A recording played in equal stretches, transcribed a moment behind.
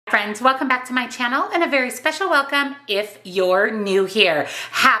Friends, welcome back to my channel and a very special welcome if you're new here.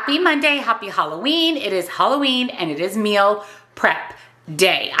 Happy Monday, happy Halloween. It is Halloween and it is meal prep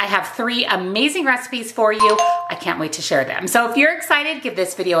day. I have 3 amazing recipes for you. I can't wait to share them. So if you're excited, give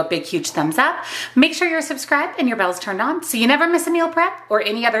this video a big, huge thumbs up. Make sure you're subscribed and your bell's turned on so you never miss a meal prep or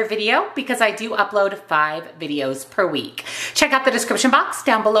any other video because I do upload 5 videos per week. Check out the description box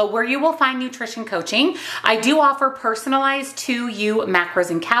down below where you will find nutrition coaching. I do offer personalized to you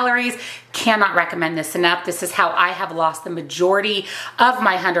macros and calories. Cannot recommend this enough. This is how I have lost the majority of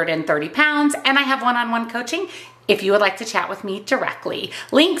my 130 pounds and I have one-on-one coaching if you would like to chat with me directly.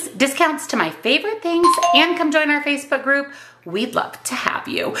 Links, discounts to my favorite things, and come join our Facebook group. We'd love to have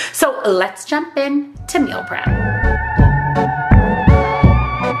you. So let's jump in to meal prep.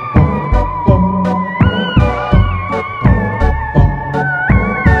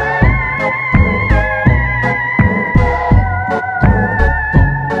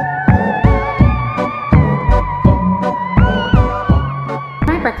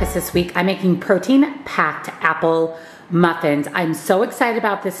 This week I'm making protein-packed apple muffins. I'm so excited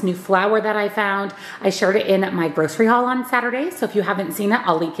about this new flour that I found. I shared it in my grocery haul on Saturday, so if you haven't seen it,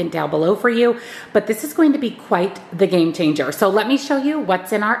 I'll link it down below for you. But this is going to be quite the game changer. So let me show you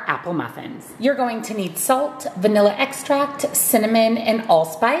what's in our apple muffins. You're going to need salt, vanilla extract, cinnamon, and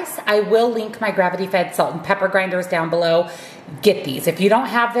allspice. I will link my gravity-fed salt and pepper grinders down below. Get these. If you don't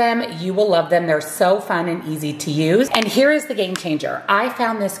have them, you will love them. They're so fun and easy to use. And here is the game changer. I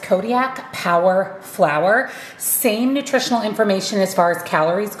found this Kodiak Power flour. Same nutritional information as far as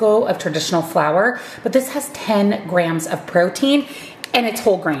calories go of traditional flour, but this has 10 grams of protein and it's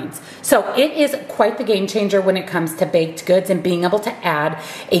whole grains. So it is quite the game changer when it comes to baked goods and being able to add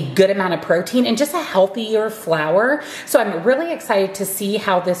a good amount of protein and just a healthier flour. So I'm really excited to see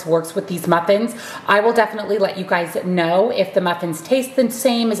how this works with these muffins. I will definitely let you guys know if the muffins taste the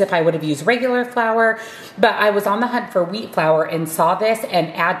same as if I would have used regular flour, but I was on the hunt for wheat flour and saw this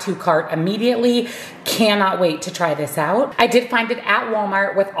and add to cart immediately. Cannot wait to try this out. I did find it at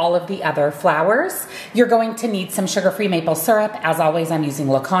Walmart with all of the other flours. You're going to need some sugar-free maple syrup. As always, I'm using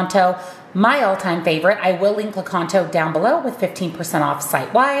Lakanto, my all-time favorite. I will link Lakanto down below with 15% off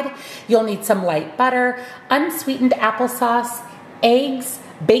site-wide. You'll need some light butter, unsweetened applesauce, eggs,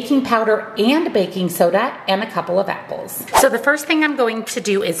 baking powder and baking soda, and a couple of apples. So the first thing I'm going to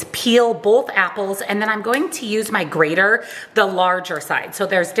do is peel both apples, and then I'm going to use my grater, the larger side. So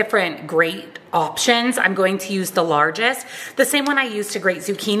there's different grate options. I'm going to use the largest, the same one I used to grate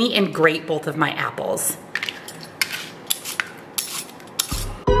zucchini and grate both of my apples.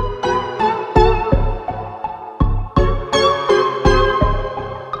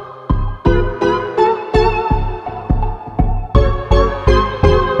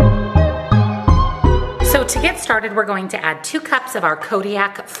 We're going to add 2 cups of our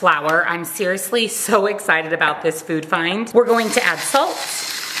Kodiak flour. I'm seriously so excited about this food find. We're going to add salt,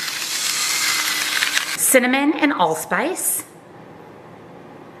 cinnamon, and allspice.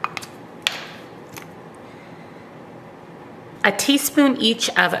 A teaspoon each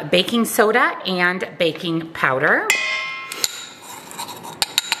of baking soda and baking powder.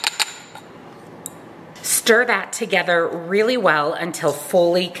 Stir that together really well until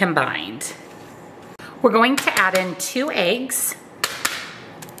fully combined. We're going to add in 2 eggs,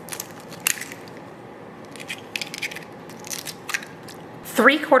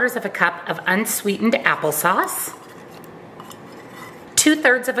 ¾ of a cup of unsweetened applesauce,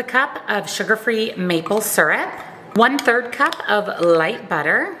 2/3 of a cup of sugar-free maple syrup, 1/3 cup of light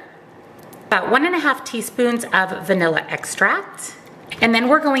butter, about 1½ teaspoons of vanilla extract, and then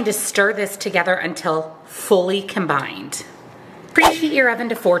we're going to stir this together until fully combined. Preheat your oven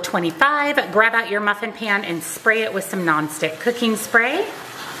to 425, grab out your muffin pan and spray it with some nonstick cooking spray.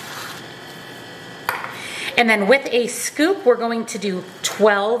 And then with a scoop, we're going to do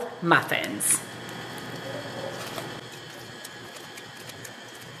 12 muffins.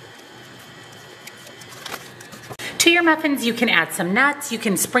 To your muffins, you can add some nuts. You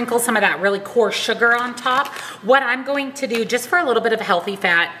can sprinkle some of that really coarse sugar on top. What I'm going to do, just for a little bit of healthy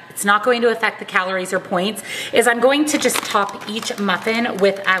fat, it's not going to affect the calories or points, is I'm going to just top each muffin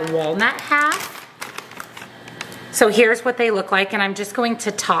with a walnut half. So here's what they look like, and I'm just going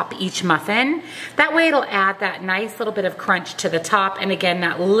to top each muffin. That way it'll add that nice little bit of crunch to the top, and again,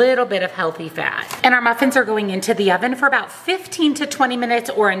 that little bit of healthy fat. And our muffins are going into the oven for about 15 to 20 minutes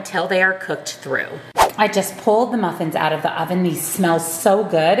or until they are cooked through. I just pulled the muffins out of the oven. These smell so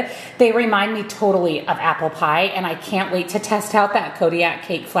good. They remind me totally of apple pie, and I can't wait to test out that Kodiak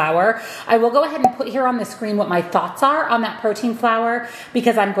cake flour. I will go ahead and put here on the screen what my thoughts are on that protein flour,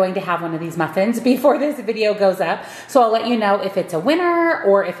 because I'm going to have one of these muffins before this video goes up. So I'll let you know if it's a winner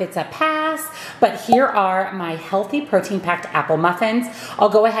or if it's a pass. But here are my healthy protein-packed apple muffins. I'll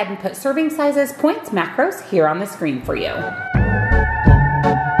go ahead and put serving sizes, points, macros here on the screen for you.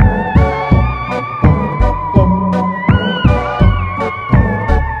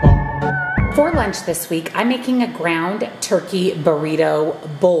 For lunch this week, I'm making a ground turkey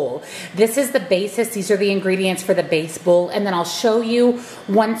burrito bowl. This is the basis. These are the ingredients for the base bowl, and then I'll show you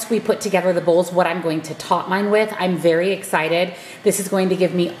once we put together the bowls what I'm going to top mine with. I'm very excited. This is going to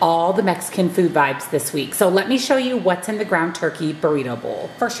give me all the Mexican food vibes this week. So let me show you what's in the ground turkey burrito bowl.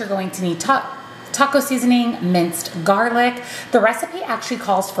 First, you're going to need taco seasoning, minced garlic. The recipe actually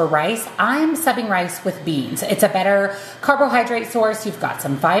calls for rice. I'm subbing rice with beans. It's a better carbohydrate source. You've got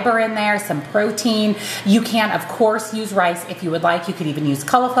some fiber in there, some protein. You can, of course, use rice if you would like. You could even use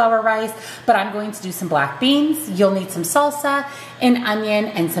cauliflower rice, but I'm going to do some black beans. You'll need some salsa, an onion,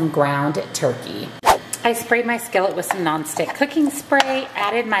 and some ground turkey. I sprayed my skillet with some nonstick cooking spray,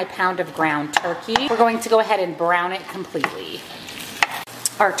 added my pound of ground turkey. We're going to go ahead and brown it completely.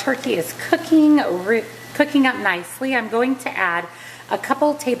 Our turkey is cooking up nicely. I'm going to add a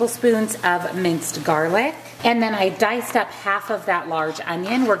couple tablespoons of minced garlic, and then I diced up half of that large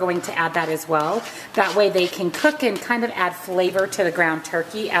onion. We're going to add that as well. That way they can cook and kind of add flavor to the ground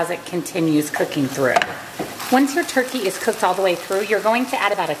turkey as it continues cooking through. Once your turkey is cooked all the way through, you're going to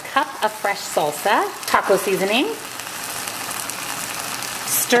add about a cup of fresh salsa, taco seasoning.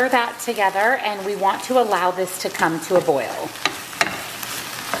 Stir that together, and we want to allow this to come to a boil.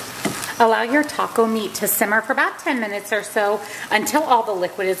 Allow your taco meat to simmer for about 10 minutes or so until all the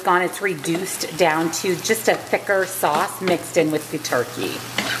liquid is gone. It's reduced down to just a thicker sauce mixed in with the turkey.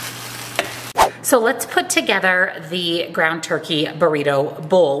 So let's put together the ground turkey burrito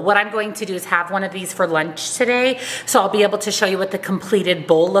bowl. What I'm going to do is have one of these for lunch today, so I'll be able to show you what the completed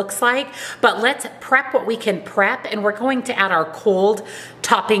bowl looks like. But let's prep what we can prep, and we're going to add our cold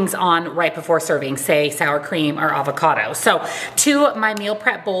toppings on right before serving, say sour cream or avocado. So to my meal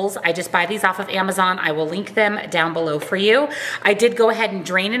prep bowls, I just buy these off of Amazon. I will link them down below for you. I did go ahead and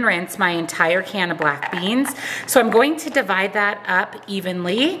drain and rinse my entire can of black beans. So I'm going to divide that up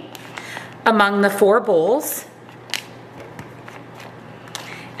evenly among the 4 bowls,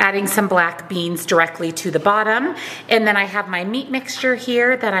 adding some black beans directly to the bottom. And then I have my meat mixture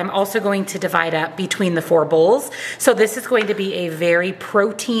here that I'm also going to divide up between the 4 bowls. So this is going to be a very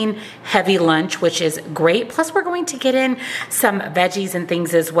protein heavy lunch, which is great. Plus we're going to get in some veggies and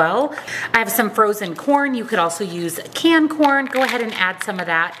things as well. I have some frozen corn. You could also use canned corn. Go ahead and add some of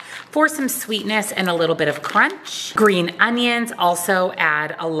that for some sweetness and a little bit of crunch. Green onions also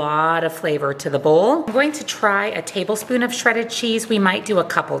add a lot of flavor to the bowl. I'm going to try a tablespoon of shredded cheese. We might do a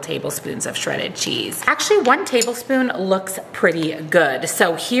couple tablespoons of shredded cheese. Actually, 1 tablespoon looks pretty good.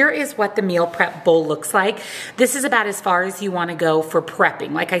 So here is what the meal prep bowl looks like. This is about as far as you want to go for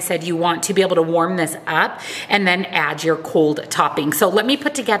prepping. Like I said, you want to be able to warm this up and then add your cold topping. So let me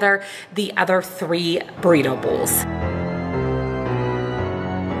put together the other 3 burrito bowls.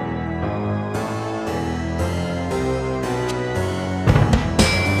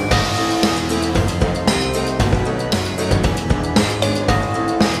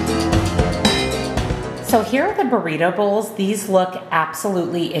 So here are the burrito bowls. These look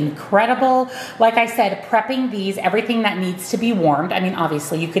absolutely incredible. Like I said, prepping these, everything that needs to be warmed. I mean,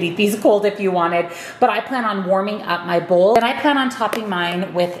 obviously you could eat these cold if you wanted, but I plan on warming up my bowl. And I plan on topping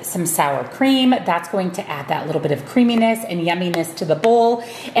mine with some sour cream. That's going to add that little bit of creaminess and yumminess to the bowl.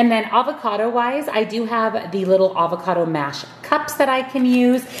 And then avocado wise, I do have the little avocado mash cups that I can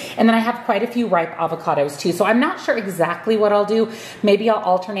use. And then I have quite a few ripe avocados too. So I'm not sure exactly what I'll do. Maybe I'll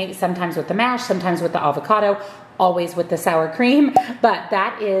alternate sometimes with the mash, sometimes with the avocado, always with the sour cream. But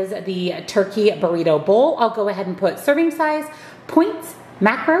that is the turkey burrito bowl. I'll go ahead and put serving size, points,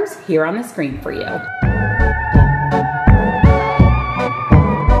 macros here on the screen for you.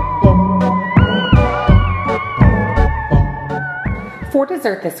 For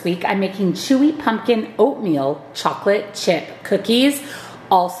dessert this week, I'm making chewy pumpkin oatmeal chocolate chip cookies.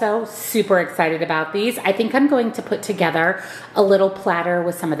 Also super excited about these. I think I'm going to put together a little platter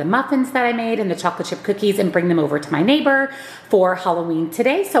with some of the muffins that I made and the chocolate chip cookies and bring them over to my neighbor for Halloween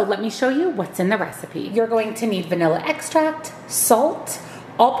today. So let me show you what's in the recipe. You're going to need vanilla extract, salt,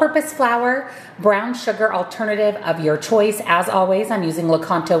 all-purpose flour, brown sugar alternative of your choice. As always, I'm using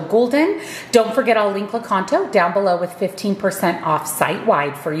Lakanto Golden. Don't forget I'll link Lakanto down below with 15% off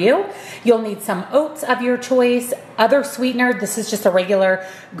site-wide for you. You'll need some oats of your choice, other sweetener. This is just a regular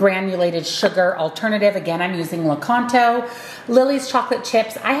granulated sugar alternative. Again, I'm using Lakanto. Lily's chocolate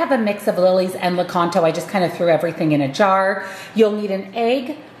chips. I have a mix of Lily's and Lakanto. I just kind of threw everything in a jar. You'll need an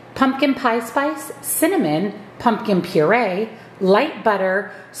egg, pumpkin pie spice, cinnamon, pumpkin puree, light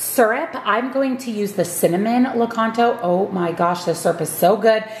butter, syrup. I'm going to use the cinnamon Lakanto. Oh my gosh, this syrup is so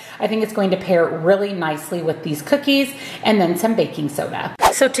good. I think it's going to pair really nicely with these cookies, and then some baking soda.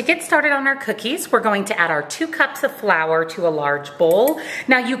 So to get started on our cookies, we're going to add our 2 cups of flour to a large bowl.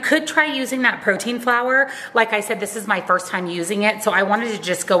 Now you could try using that protein flour. Like I said, this is my first time using it, so I wanted to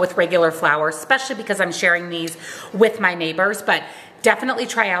just go with regular flour, especially because I'm sharing these with my neighbors, but definitely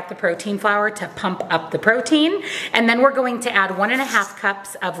try out the protein flour to pump up the protein. And then we're going to add 1.5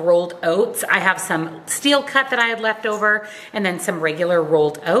 cups of rolled oats. I have some steel cut that I had left over, and then some regular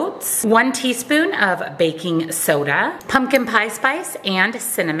rolled oats. 1 teaspoon of baking soda, pumpkin pie spice and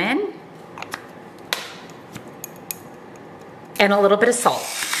cinnamon, and a little bit of salt.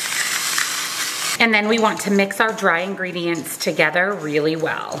 And then we want to mix our dry ingredients together really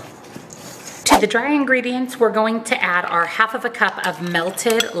well. To the dry ingredients, we're going to add our 1/2 cup of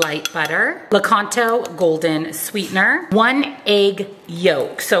melted light butter, Lakanto Golden sweetener, 1 egg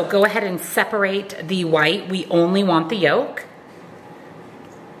yolk. So go ahead and separate the white. We only want the yolk.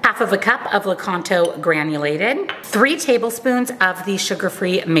 1/2 cup of Lakanto granulated, 3 tablespoons of the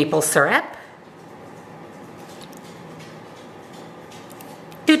sugar-free maple syrup,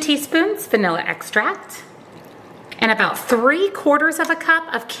 2 teaspoons vanilla extract, and about 3/4 cup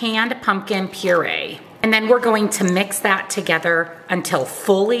of canned pumpkin puree. And then we're going to mix that together until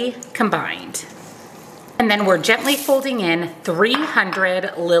fully combined. And then we're gently folding in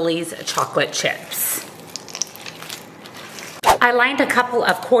 300 Lily's chocolate chips. I lined a couple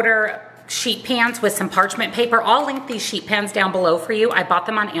of 1/4 sheet pans with some parchment paper. I'll link these sheet pans down below for you. I bought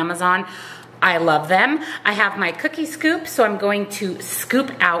them on Amazon. I love them. I have my cookie scoop, so I'm going to scoop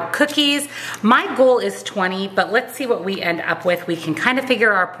out cookies. My goal is 20, but let's see what we end up with. We can kind of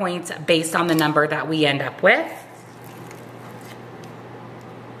figure our points based on the number that we end up with.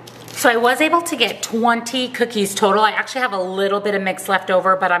 So I was able to get 20 cookies total. I actually have a little bit of mix left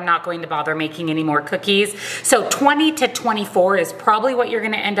over, but I'm not going to bother making any more cookies. So 20 to 24 is probably what you're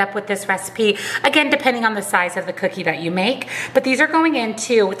gonna end up with this recipe. Again, depending on the size of the cookie that you make. But these are going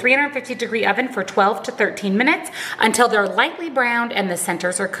into a 350-degree oven for 12 to 13 minutes until they're lightly browned and the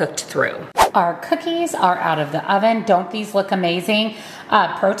centers are cooked through. Our cookies are out of the oven. Don't these look amazing?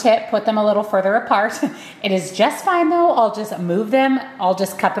 Pro tip, put them a little further apart. It is just fine though. I'll just move them. I'll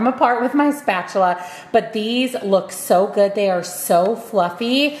just cut them apart with my spatula. But these look so good. They are so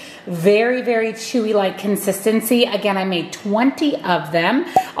fluffy. Very, very chewy-like consistency. Again, I made 20 of them.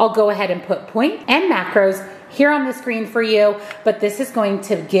 I'll go ahead and put point and macros here on the screen for you. But this is going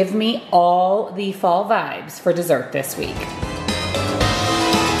to give me all the fall vibes for dessert this week.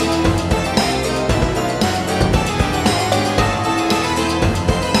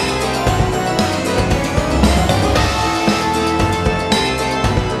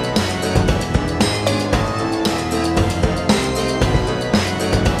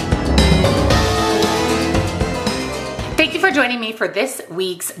 Joining me for this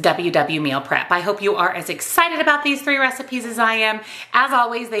week's WW Meal Prep. I hope you are as excited about these 3 recipes as I am. As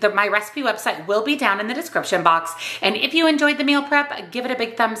always, my recipe website will be down in the description box. And if you enjoyed the meal prep, give it a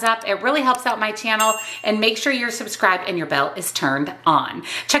big thumbs up. It really helps out my channel. And make sure you're subscribed and your bell is turned on.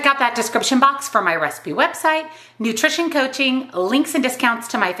 Check out that description box for my recipe website, nutrition coaching, links and discounts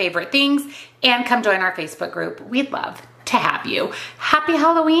to my favorite things, and come join our Facebook group. We'd love to have you. Happy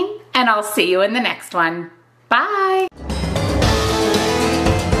Halloween, and I'll see you in the next one. Bye.